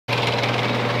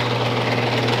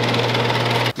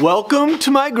Welcome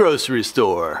to my grocery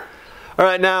store.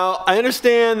 Alright, now I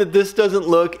understand that this doesn't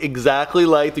look exactly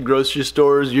like the grocery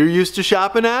stores you're used to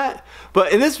shopping at,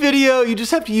 but in this video you just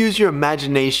have to use your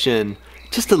imagination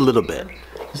just a little bit.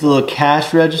 There's a little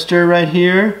cash register right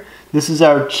here. This is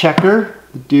our checker,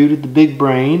 the dude with the big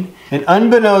brain. And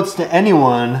unbeknownst to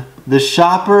anyone, the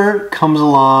shopper comes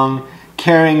along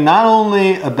carrying not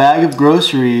only a bag of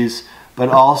groceries, but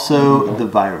also the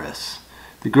virus.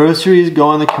 The groceries go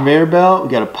on the conveyor belt. We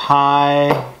got a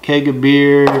pie, keg of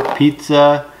beer,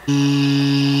 pizza.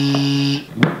 Beep.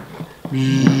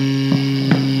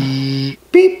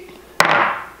 Beep.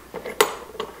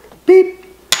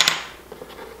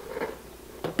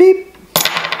 Beep.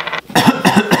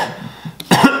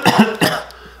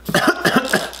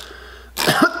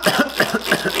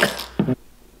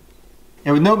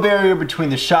 And with no barrier between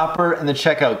the shopper and the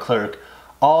checkout clerk,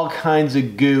 all kinds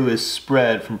of goo is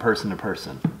spread from person to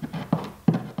person.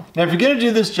 Now if you're gonna do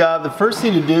this job, the first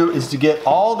thing to do is to get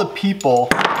all the people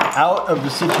out of the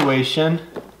situation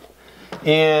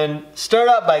and start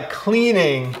out by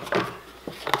cleaning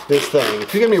this thing.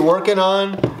 If you're gonna be working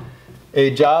on a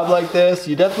job like this,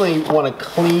 you definitely wanna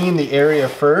clean the area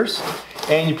first,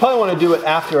 and you probably wanna do it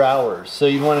after hours. So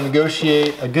you wanna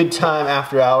negotiate a good time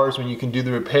after hours when you can do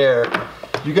the repair.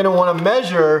 You're gonna wanna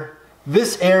measure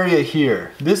this area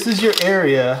here. This is your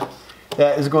area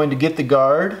that is going to get the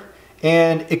guard,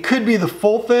 and it could be the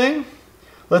full thing.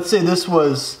 Let's say this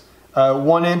was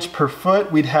 1 inch per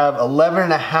foot. We'd have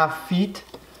 11.5 feet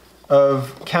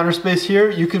of counter space here.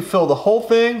 You could fill the whole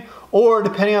thing, or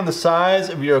depending on the size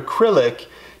of your acrylic,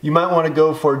 you might want to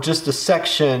go for just a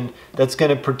section that's going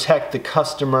to protect the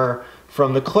customer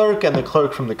from the clerk and the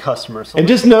clerk from the customer. And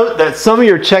just note that some of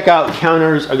your checkout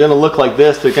counters are going to look like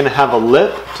this. They're going to have a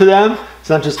lip to them. It's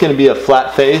not just going to be a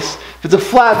flat face. If it's a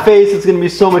flat face, it's going to be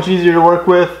so much easier to work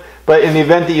with. But in the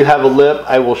event that you have a lip,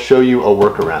 I will show you a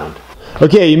workaround.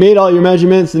 Okay, you made all your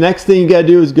measurements. The next thing you got to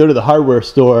do is go to the hardware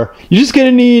store. You're just going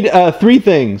to need 3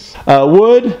 things.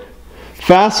 Wood,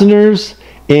 fasteners,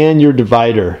 and your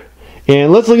divider.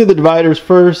 And let's look at the dividers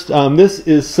first. This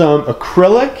is some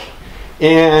acrylic.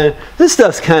 And this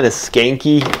stuff's kind of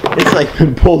skanky. It's like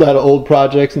been pulled out of old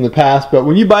projects in the past, but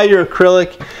when you buy your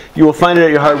acrylic, you will find it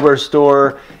at your hardware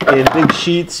store in big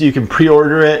sheets. You can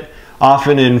pre-order it,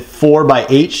 often in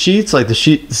 4x8 sheets, like the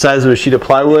size of a sheet of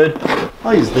plywood.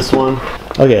 I'll use this one.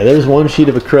 Okay, there's 1 sheet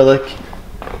of acrylic.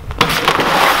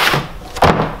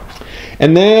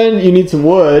 And then you need some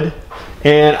wood,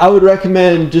 and I would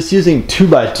recommend just using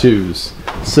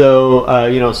 2x2s. So,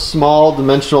 you know, small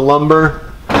dimensional lumber.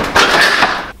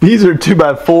 These are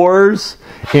 2x4s,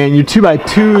 and your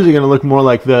 2x2s are gonna look more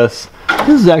like this.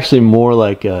 This is actually more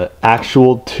like an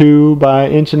actual 2 by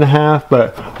 1.5 inches,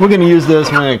 but we're gonna use this,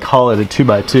 and we're gonna call it a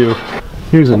 2x2.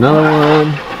 Here's another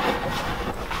one.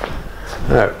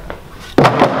 All right.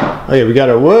 Okay, we got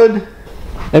our wood.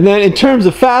 And then in terms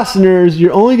of fasteners,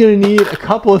 you're only gonna need a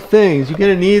couple of things. You're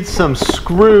gonna need some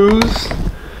screws,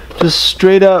 just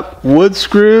straight up wood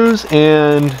screws,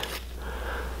 and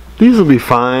these will be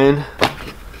fine.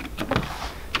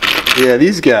 Yeah,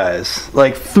 these guys,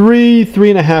 like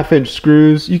 3.5 inch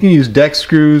screws. You can use deck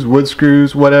screws, wood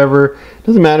screws, whatever.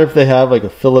 Doesn't matter if they have like a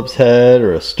Phillips head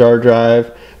or a star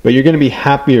drive, but you're gonna be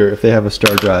happier if they have a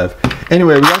star drive.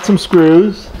 Anyway, we got some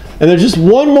screws, and there's just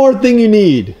one more thing you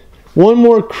need. One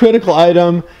more critical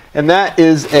item, and that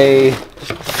is a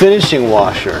finishing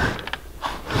washer.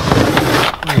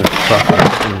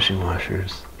 Finishing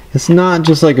washers. It's not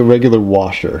just like a regular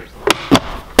washer.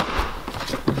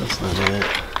 That's not it.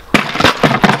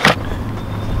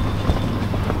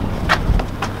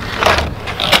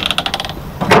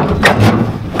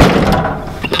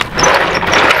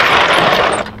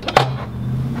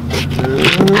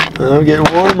 I'm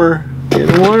getting warmer,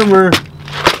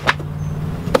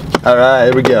 All right,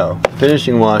 here we go.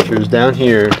 Finishing washers down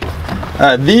here.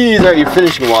 These are your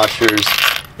finishing washers,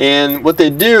 and what they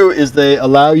do is they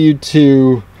allow you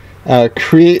to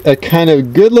create a kind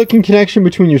of good looking connection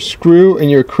between your screw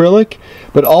and your acrylic,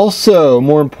 but also,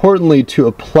 more importantly, to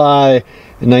apply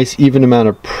a nice even amount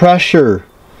of pressure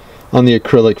on the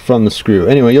acrylic from the screw.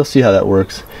 Anyway, you'll see how that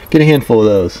works. Get a handful of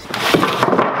those.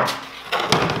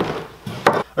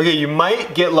 Okay, you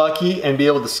might get lucky and be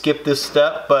able to skip this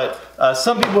step, but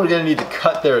some people are going to need to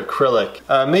cut their acrylic.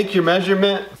 Make your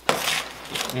measurement,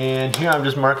 and here I'm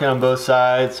just marking on both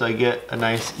sides so I get a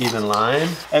nice even line.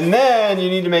 And then you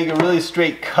need to make a really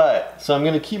straight cut. So I'm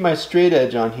going to keep my straight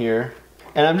edge on here,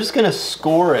 and I'm just going to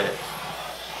score it.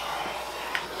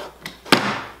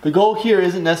 The goal here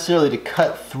isn't necessarily to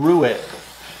cut through it,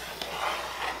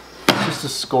 just to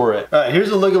score it. All right, here's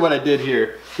a look at what I did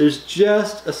here. There's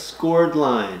just a scored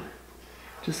line.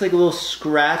 Just like a little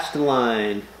scratched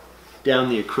line down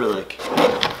the acrylic.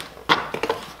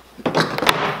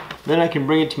 Then I can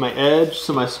bring it to my edge,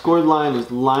 so my scored line is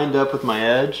lined up with my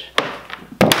edge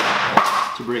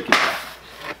to break it off.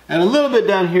 And a little bit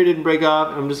down here didn't break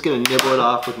off, I'm just gonna nibble it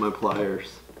off with my pliers.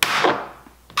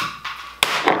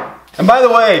 And by the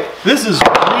way, this is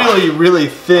really, really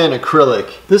thin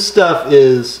acrylic. This stuff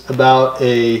is about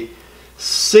a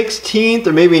 1/16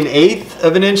 or maybe an 1/8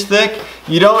 of an inch thick.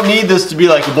 You don't need this to be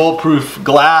like a bulletproof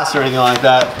glass or anything like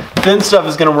that. Thin stuff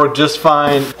is gonna work just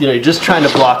fine. You know, you're just trying to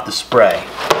block the spray.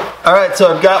 All right,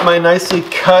 so I've got my nicely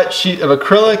cut sheet of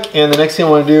acrylic, and the next thing I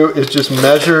wanna do is just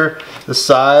measure the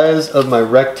size of my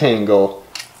rectangle.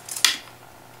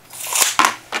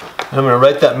 I'm gonna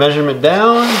write that measurement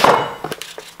down.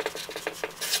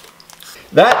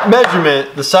 That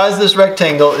measurement, the size of this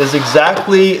rectangle, is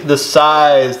exactly the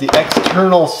size, the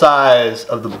external size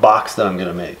of the box that I'm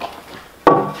gonna make.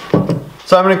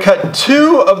 So I'm gonna cut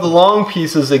 2 of the long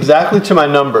pieces exactly to my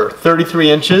number, 33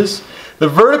 inches. The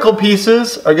vertical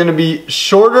pieces are gonna be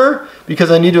shorter because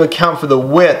I need to account for the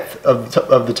width of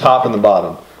the top and the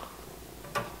bottom.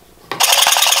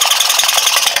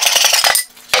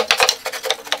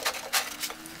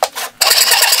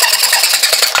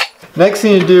 Next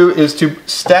thing to do is to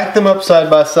stack them up side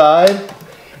by side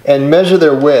and measure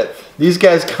their width. These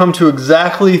guys come to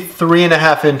exactly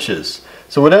 3.5 inches.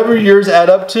 So whatever yours add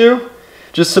up to,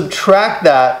 just subtract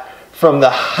that from the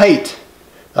height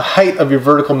of your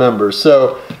vertical members.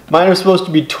 So mine are supposed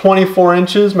to be 24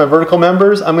 inches, my vertical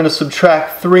members. I'm gonna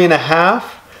subtract 3.5,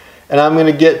 and I'm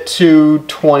gonna get to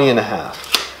 20.5.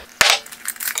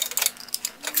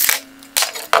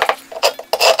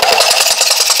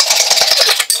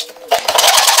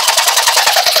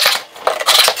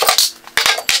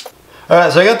 All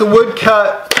right, so I got the wood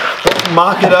cut. Let's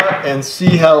mock it up and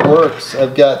see how it works.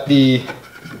 I've got the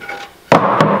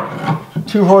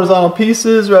 2 horizontal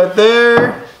pieces right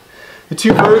there. The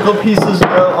 2 vertical pieces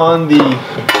go on the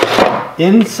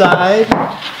inside.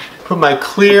 Put my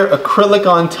clear acrylic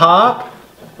on top,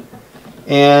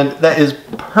 and that is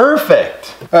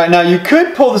perfect. All right, now you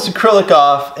could pull this acrylic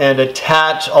off and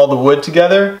attach all the wood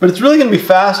together, but it's really gonna be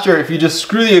faster if you just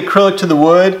screw the acrylic to the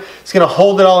wood. It's gonna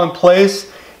hold it all in place,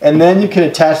 and then you can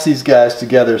attach these guys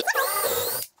together.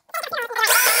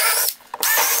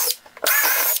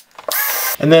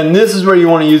 And then this is where you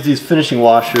want to use these finishing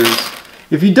washers.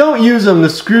 If you don't use them, the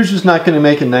screw's just not going to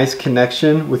make a nice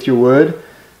connection with your wood,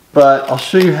 but I'll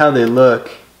show you how they look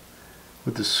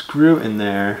with the screw in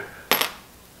there.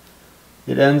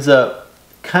 It ends up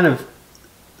kind of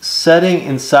setting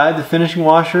inside the finishing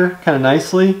washer kind of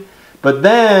nicely, but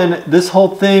then this whole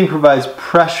thing provides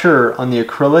pressure on the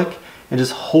acrylic and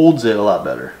just holds it a lot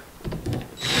better.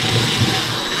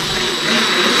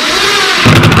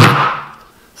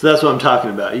 So that's what I'm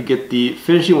talking about. You get the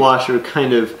finishing washer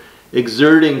kind of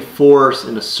exerting force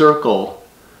in a circle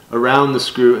around the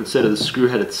screw instead of the screw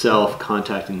head itself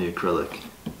contacting the acrylic.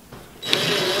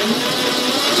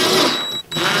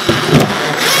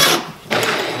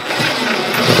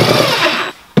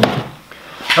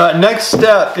 Next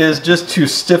step is just to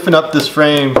stiffen up this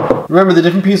frame. Remember, the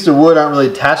different pieces of wood aren't really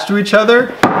attached to each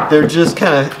other. They're just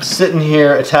kind of sitting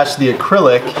here attached to the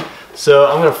acrylic. So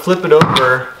I'm going to flip it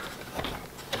over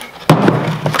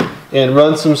and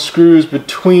run some screws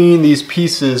between these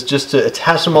pieces just to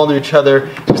attach them all to each other,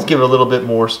 just give it a little bit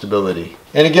more stability.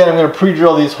 And again, I'm going to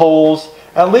pre-drill these holes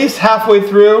at least halfway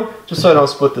through, just so I don't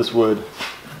split this wood.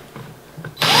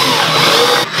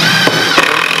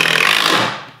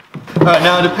 Alright,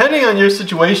 now depending on your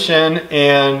situation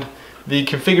and the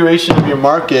configuration of your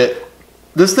market,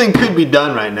 this thing could be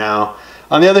done right now.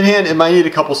 On the other hand, it might need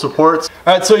a couple supports.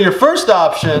 Alright, so your first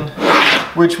option,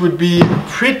 which would be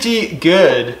pretty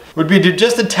good, would be to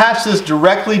just attach this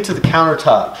directly to the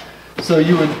countertop. So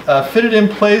you would fit it in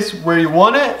place where you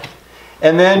want it,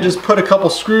 and then just put a couple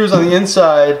screws on the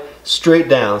inside straight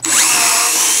down.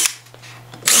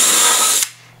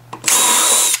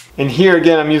 And here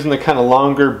again, I'm using the kind of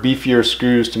longer, beefier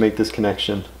screws to make this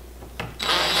connection.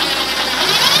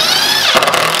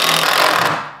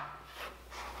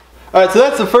 Alright, so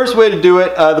that's the first way to do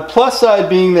it. The plus side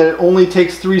being that it only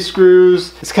takes 3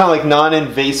 screws. It's kind of like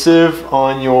non-invasive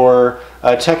on your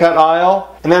checkout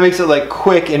aisle, and that makes it like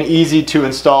quick and easy to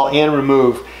install and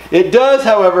remove. It does,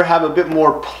 however, have a bit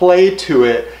more play to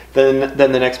it than the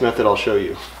next method I'll show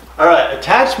you. Alright,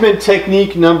 attachment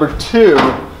technique number 2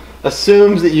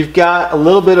 assumes that you've got a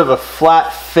little bit of a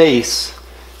flat face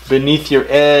beneath your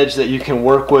edge that you can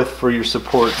work with for your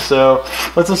support. So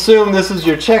let's assume this is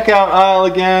your checkout aisle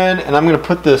again, and I'm going to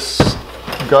put this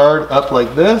guard up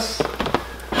like this.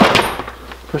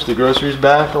 push the groceries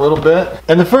back a little bit.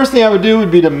 And the first thing I would do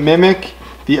would be to mimic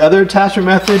the other attachment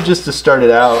method just to start it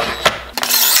out.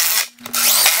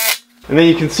 And then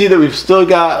you can see that we've still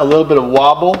got a little bit of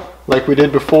wobble like we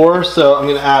did before, so I'm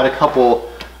going to add a couple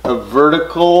of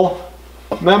vertical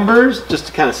members just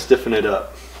to kind of stiffen it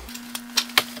up.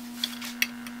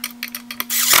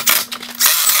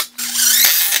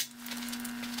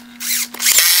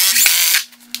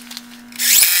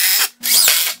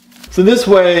 So this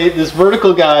way, this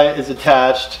vertical guy is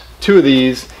attached, 2 of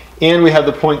these, and we have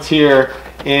the points here,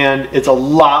 and it's a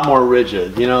lot more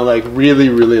rigid, you know, like really,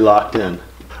 really locked in.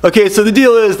 Okay, so the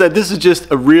deal is that this is just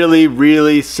a really,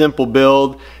 really simple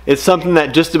build. It's something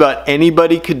that just about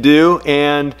anybody could do,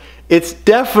 and it's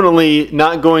definitely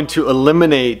not going to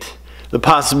eliminate the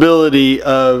possibility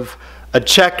of a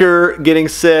checker getting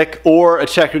sick or a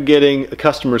checker getting a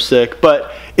customer sick,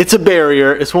 but it's a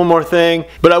barrier, it's one more thing.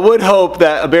 But I would hope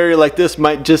that a barrier like this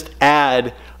might just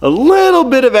add a little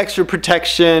bit of extra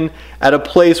protection at a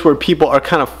place where people are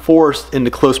kind of forced into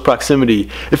close proximity.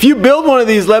 If you build one of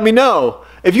these, let me know.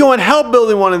 If you want help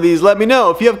building one of these, let me know.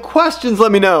 If you have questions,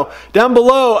 let me know. Down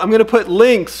below, I'm gonna put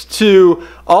links to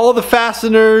all the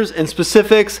fasteners and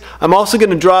specifics. I'm also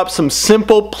gonna drop some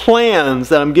simple plans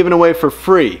that I'm giving away for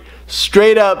free.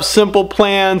 Straight up simple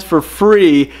plans for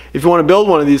free if you want to build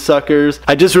one of these suckers.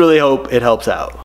 I just really hope it helps out.